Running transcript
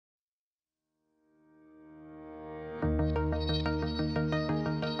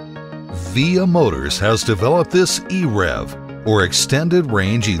VIA Motors has developed this EREV, or Extended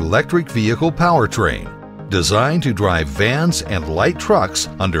Range Electric Vehicle Powertrain, designed to drive vans and light trucks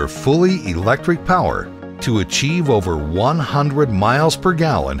under fully electric power to achieve over 100 miles per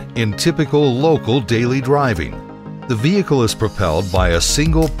gallon in typical local daily driving. The vehicle is propelled by a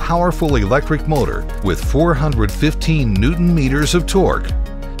single powerful electric motor with 415 Newton meters of torque.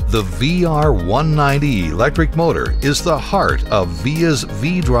 The VR190 electric motor is the heart of VIA's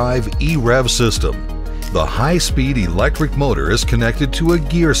V-Drive EREV system. The high-speed electric motor is connected to a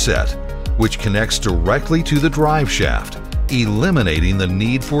gear set, which connects directly to the drive shaft, eliminating the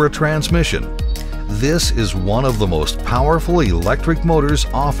need for a transmission. This is one of the most powerful electric motors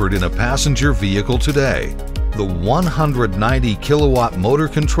offered in a passenger vehicle today. The 190 kilowatt motor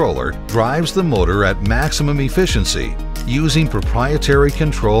controller drives the motor at maximum efficiency using proprietary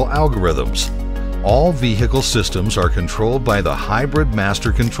control algorithms. All vehicle systems are controlled by the Hybrid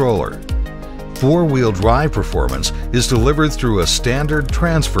Master Controller. Four-wheel drive performance is delivered through a standard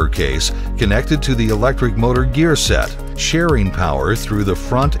transfer case connected to the electric motor gear set, sharing power through the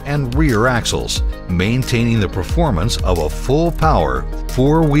front and rear axles, maintaining the performance of a full-power,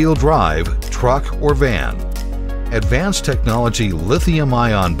 four-wheel drive truck or van. Advanced technology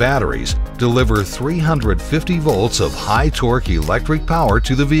lithium-ion batteries deliver 350 volts of high-torque electric power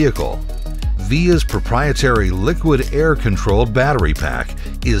to the vehicle. VIA's proprietary liquid air-controlled battery pack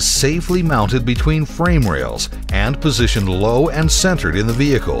is safely mounted between frame rails and positioned low and centered in the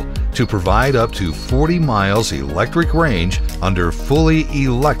vehicle to provide up to 40 miles electric range under fully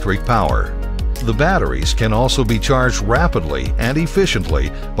electric power. The batteries can also be charged rapidly and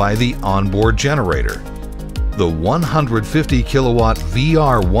efficiently by the onboard generator. The 150 kilowatt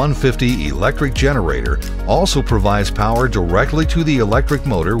VR150 electric generator also provides power directly to the electric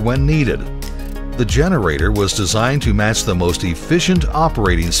motor when needed. The generator was designed to match the most efficient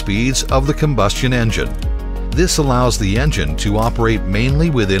operating speeds of the combustion engine. This allows the engine to operate mainly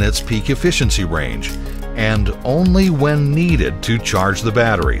within its peak efficiency range and only when needed to charge the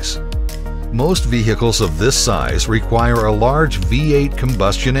batteries. Most vehicles of this size require a large V8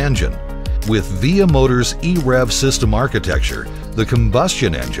 combustion engine. With VIA Motors' EREV system architecture, the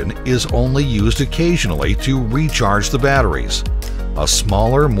combustion engine is only used occasionally to recharge the batteries. A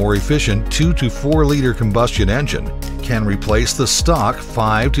smaller, more efficient 2 to 4 liter combustion engine can replace the stock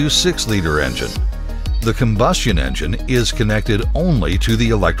 5 to 6 liter engine. The combustion engine is connected only to the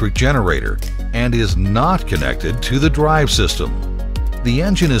electric generator and is not connected to the drive system. The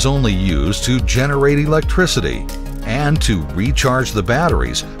engine is only used to generate electricity and to recharge the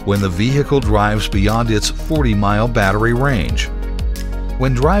batteries when the vehicle drives beyond its 40-mile battery range.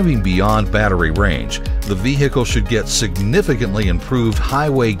 When driving beyond battery range, the vehicle should get significantly improved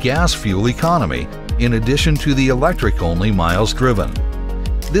highway gas fuel economy in addition to the electric-only miles driven.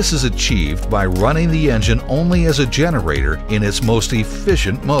 This is achieved by running the engine only as a generator in its most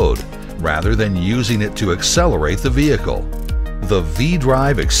efficient mode, rather than using it to accelerate the vehicle. The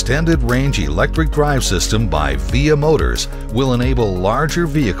V-Drive Extended Range Electric Drive System by VIA Motors will enable larger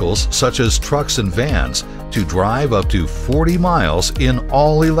vehicles such as trucks and vans to drive up to 40 miles in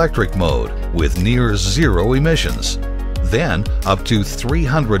all-electric mode with near zero emissions, then up to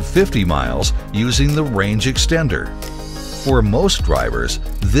 350 miles using the range extender. For most drivers,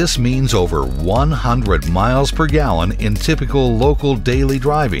 this means over 100 miles per gallon in typical local daily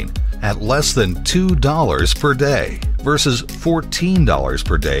driving at less than $2 per day versus $14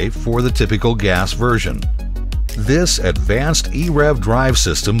 per day for the typical gas version. This advanced EREV drive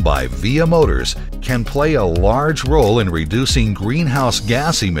system by VIA Motors can play a large role in reducing greenhouse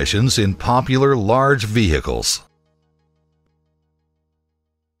gas emissions in popular large vehicles.